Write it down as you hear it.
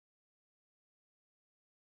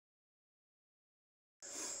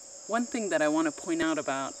One thing that I want to point out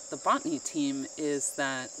about the botany team is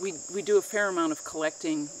that we do a fair amount of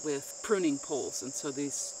collecting with pruning poles, and so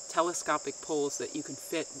these telescopic poles that you can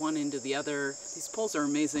fit one into the other. These poles are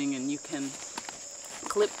amazing, and you can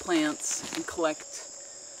clip plants and collect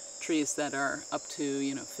trees that are up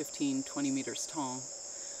to 15, 20 meters tall.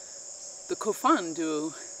 The Kofan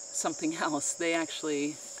do something else. They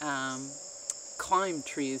actually climb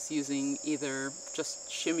trees using either just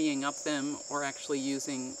shimmying up them or actually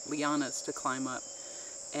using lianas to climb up.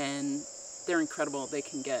 And they're incredible. They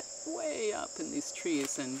can get way up in these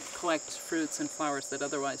trees and collect fruits and flowers that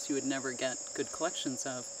otherwise you would never get good collections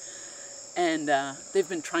of. And they've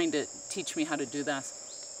been trying to teach me how to do that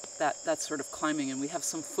sort of climbing, and we have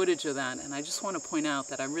some footage of that. And I just want to point out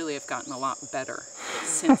that I really have gotten a lot better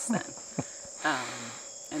since then,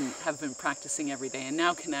 and have been practicing every day, and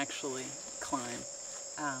now can actually climb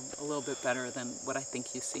a little bit better than what I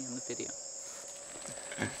think you see in the video.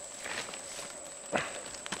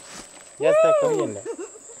 Ya está comiendo.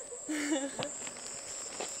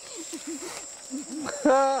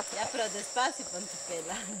 Ya, pero despacio con tu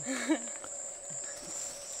pela.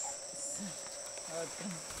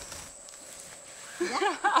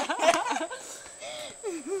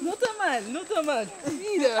 No está mal, no está mal.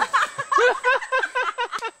 Mira.